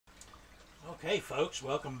Okay folks,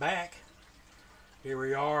 welcome back. Here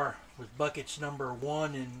we are with buckets number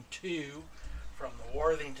 1 and 2 from the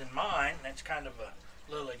Worthington mine. That's kind of a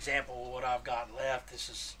little example of what I've got left. This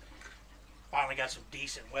is finally got some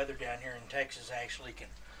decent weather down here in Texas. I actually can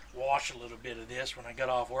wash a little bit of this when I got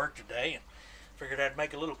off work today, and figured I'd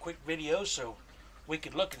make a little quick video so we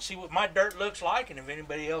could look and see what my dirt looks like, and if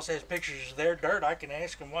anybody else has pictures of their dirt, I can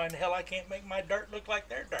ask them why in the hell I can't make my dirt look like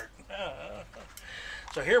their dirt.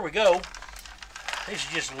 So here we go. This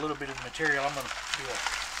is just a little bit of material. I'm going to do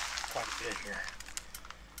quite a bit here.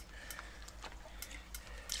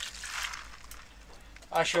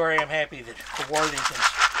 I sure am happy that the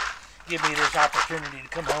Worthingtons give me this opportunity to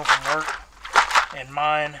come home from work and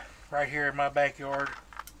mine right here in my backyard.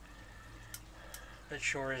 It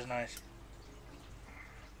sure is nice.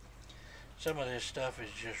 Some of this stuff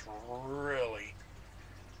is just really,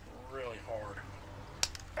 really hard.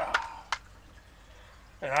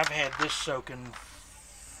 And I've had this soaking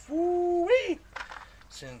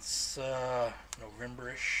since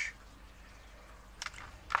November-ish.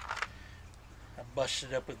 I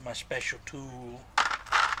busted up with my special tool.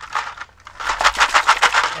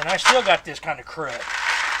 And I still got this kind of crud.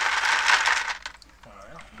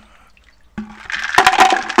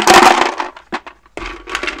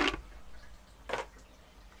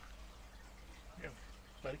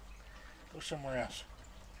 Buddy, go somewhere else.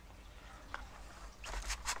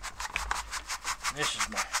 This is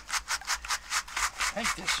my, I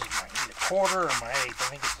think this is my either quarter or my eighth. I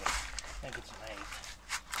think it's an eighth.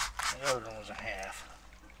 The other one was a half.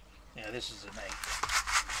 Yeah, this is an eighth.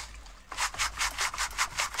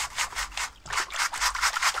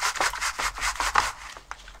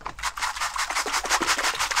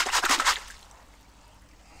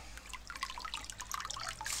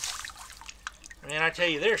 And I tell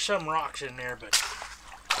you, there's some rocks in there, but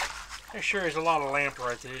there sure is a lot of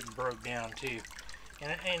lamproite that isn't broke down too.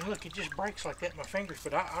 And look, it just breaks like that in my fingers,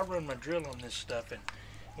 but I run my drill on this stuff and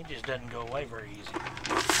it just doesn't go away very easy.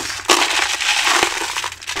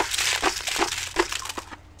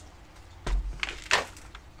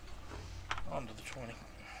 On to the 20.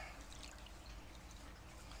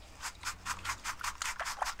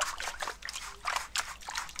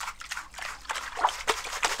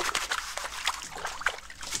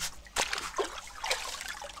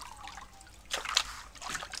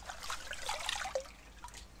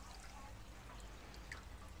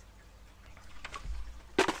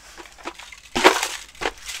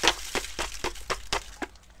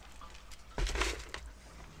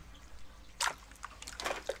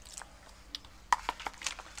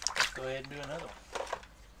 Go ahead and do another one.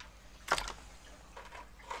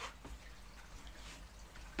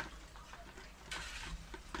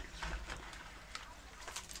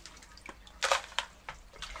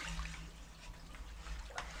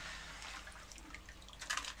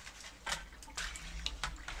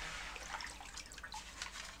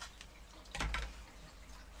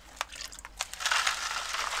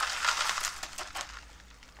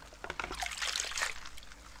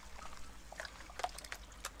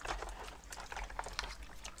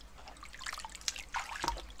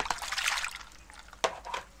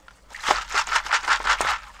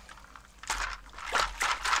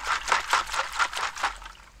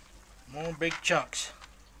 More big chunks.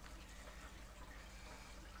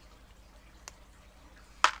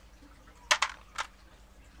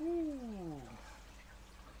 Ooh.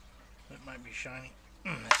 That might be shiny.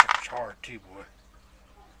 That's hard too, boy.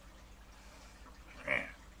 Man.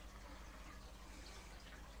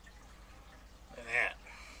 Look at that.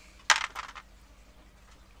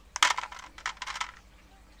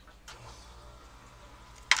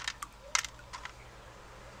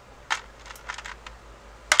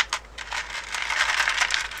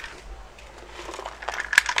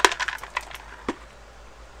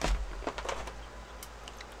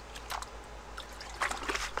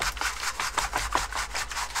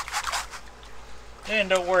 And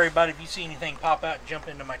don't worry about it if you see anything pop out and jump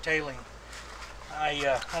into my tailing. I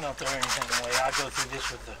don't throw anything away. I go through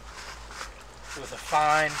this with a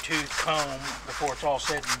fine-tooth comb before it's all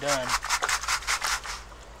said and done.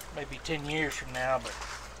 Maybe 10 years from now, but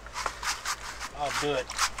I'll do it.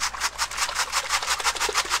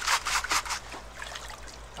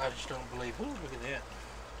 I just don't believe. Ooh, look at that.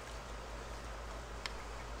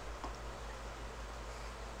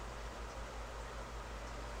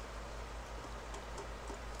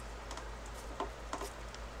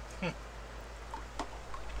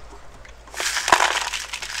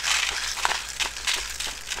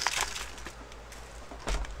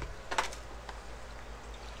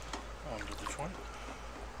 On to the 20.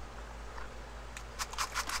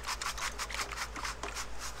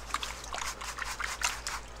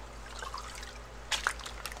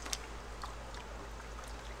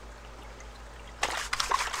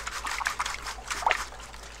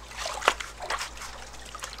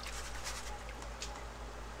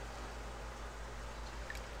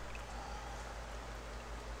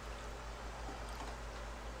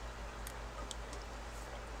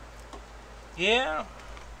 Yeah,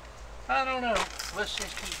 I don't know. Let's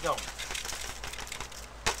just keep going.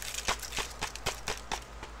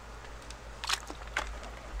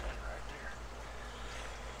 That right there.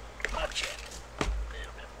 Not yet. A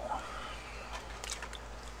little bit more.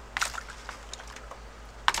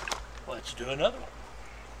 Let's do another one.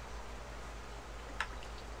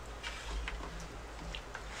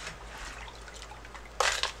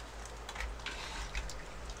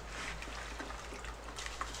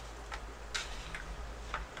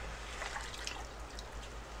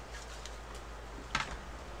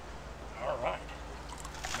 All right,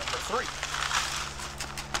 number 3.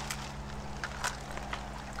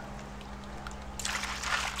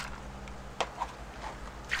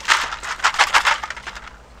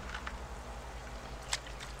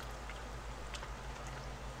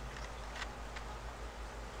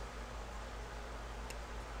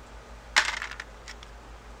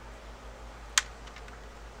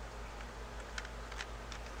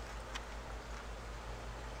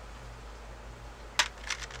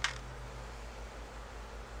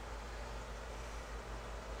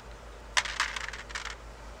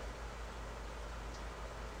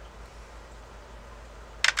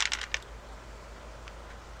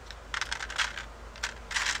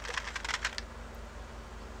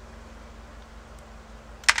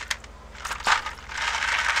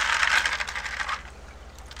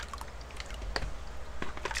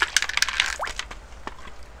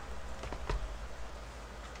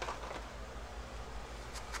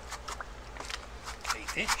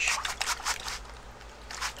 Inch.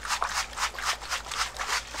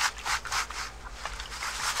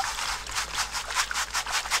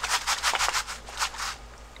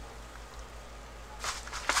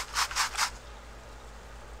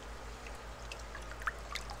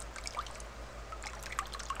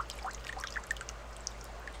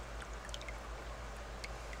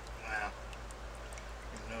 Wow.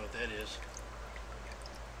 You know what that is.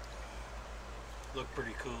 Look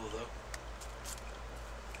pretty cool though.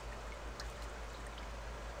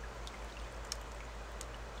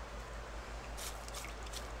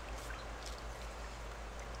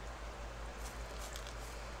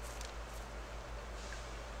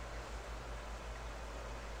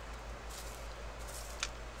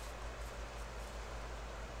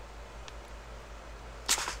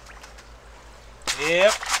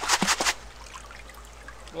 Yep.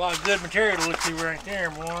 A lot of good material to look through right there,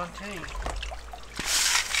 boy, I tell you.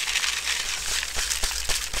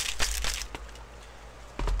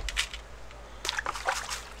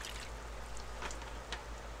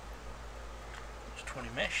 It's 20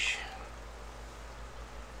 mesh.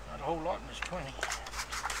 Not a whole lot in this 20.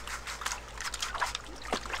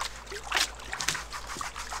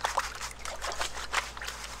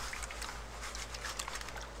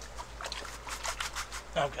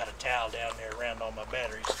 I've got a towel down there around all my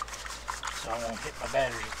batteries, so I won't hit my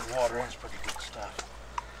batteries with the water. That's pretty good stuff.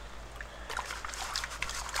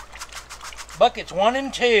 Buckets 1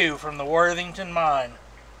 and 2 from the Worthington Mine.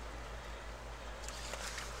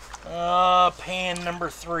 Pan number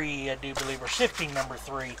 3, I do believe, or sifting number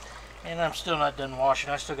 3. And I'm still not done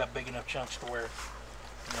washing. I still got big enough chunks to where,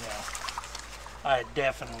 you know, I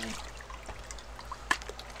definitely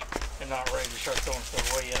am not ready to start throwing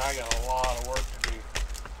stuff away yet. I got a lot of work to do.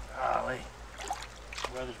 Golly,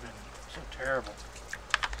 the weather's been so terrible.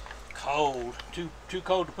 Cold. Too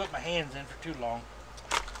cold to put my hands in for too long.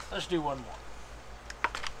 Let's do one more.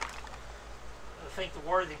 I think the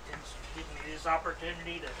Worthingtons give me this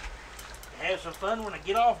opportunity to have some fun when I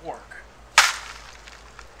get off work.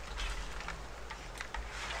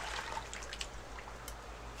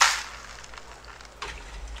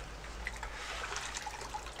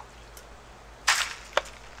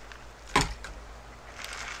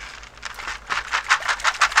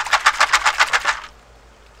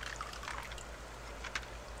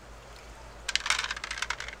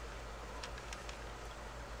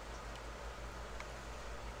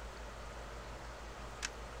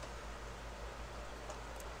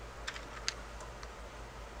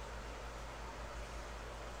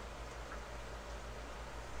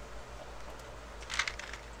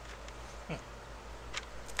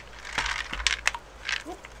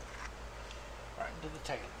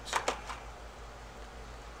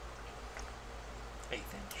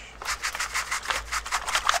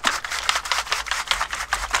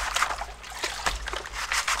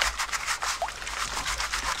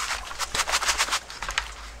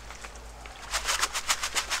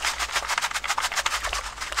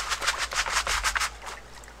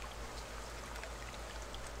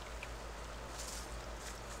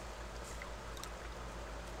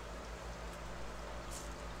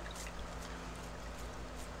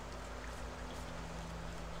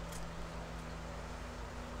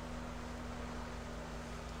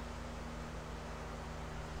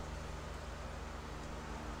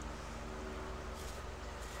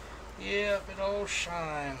 Yep, it all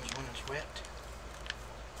shines when it's wet.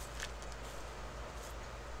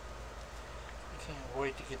 I can't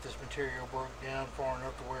wait to get this material broke down far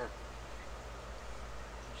enough to where I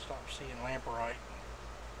stop seeing lamproite.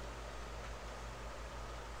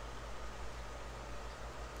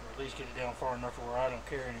 Or at least get it down far enough to where I don't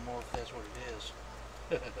care anymore if that's what it is.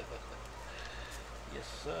 Yes,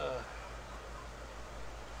 sir.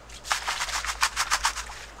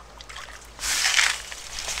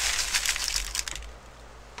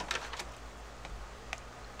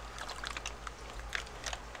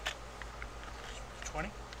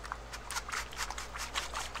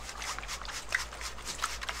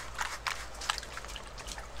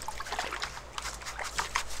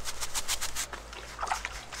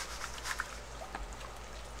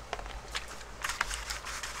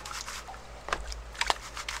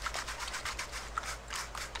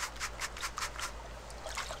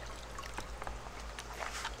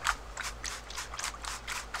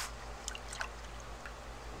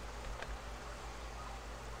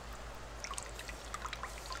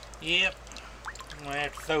 Yep, I'm going to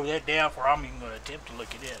have to throw that down before I'm even going to attempt to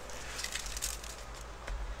look at it.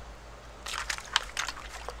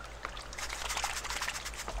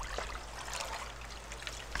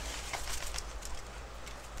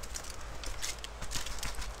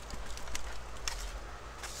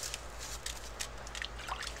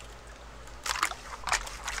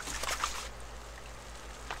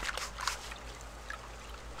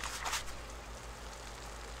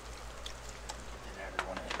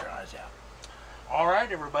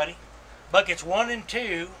 Alright everybody, buckets 1 and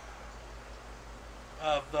 2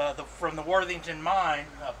 of from the Worthington mine,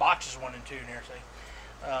 boxes 1 and 2 near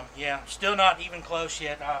say. Yeah, still not even close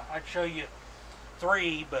yet. I'd show you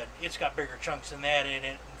 3, but it's got bigger chunks than that in it,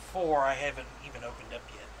 and 4 I haven't even opened up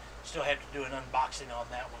yet. Still have to do an unboxing on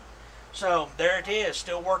that one. So there it is,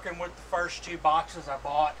 still working with the first 2 boxes I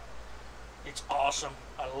bought. It's awesome,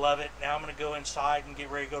 I love it. Now I'm going to go inside and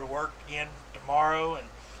get ready to go to work again tomorrow, and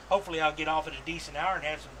hopefully I'll get off at a decent hour and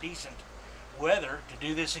have some decent weather to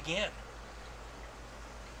do this again.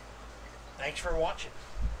 Thanks for watching.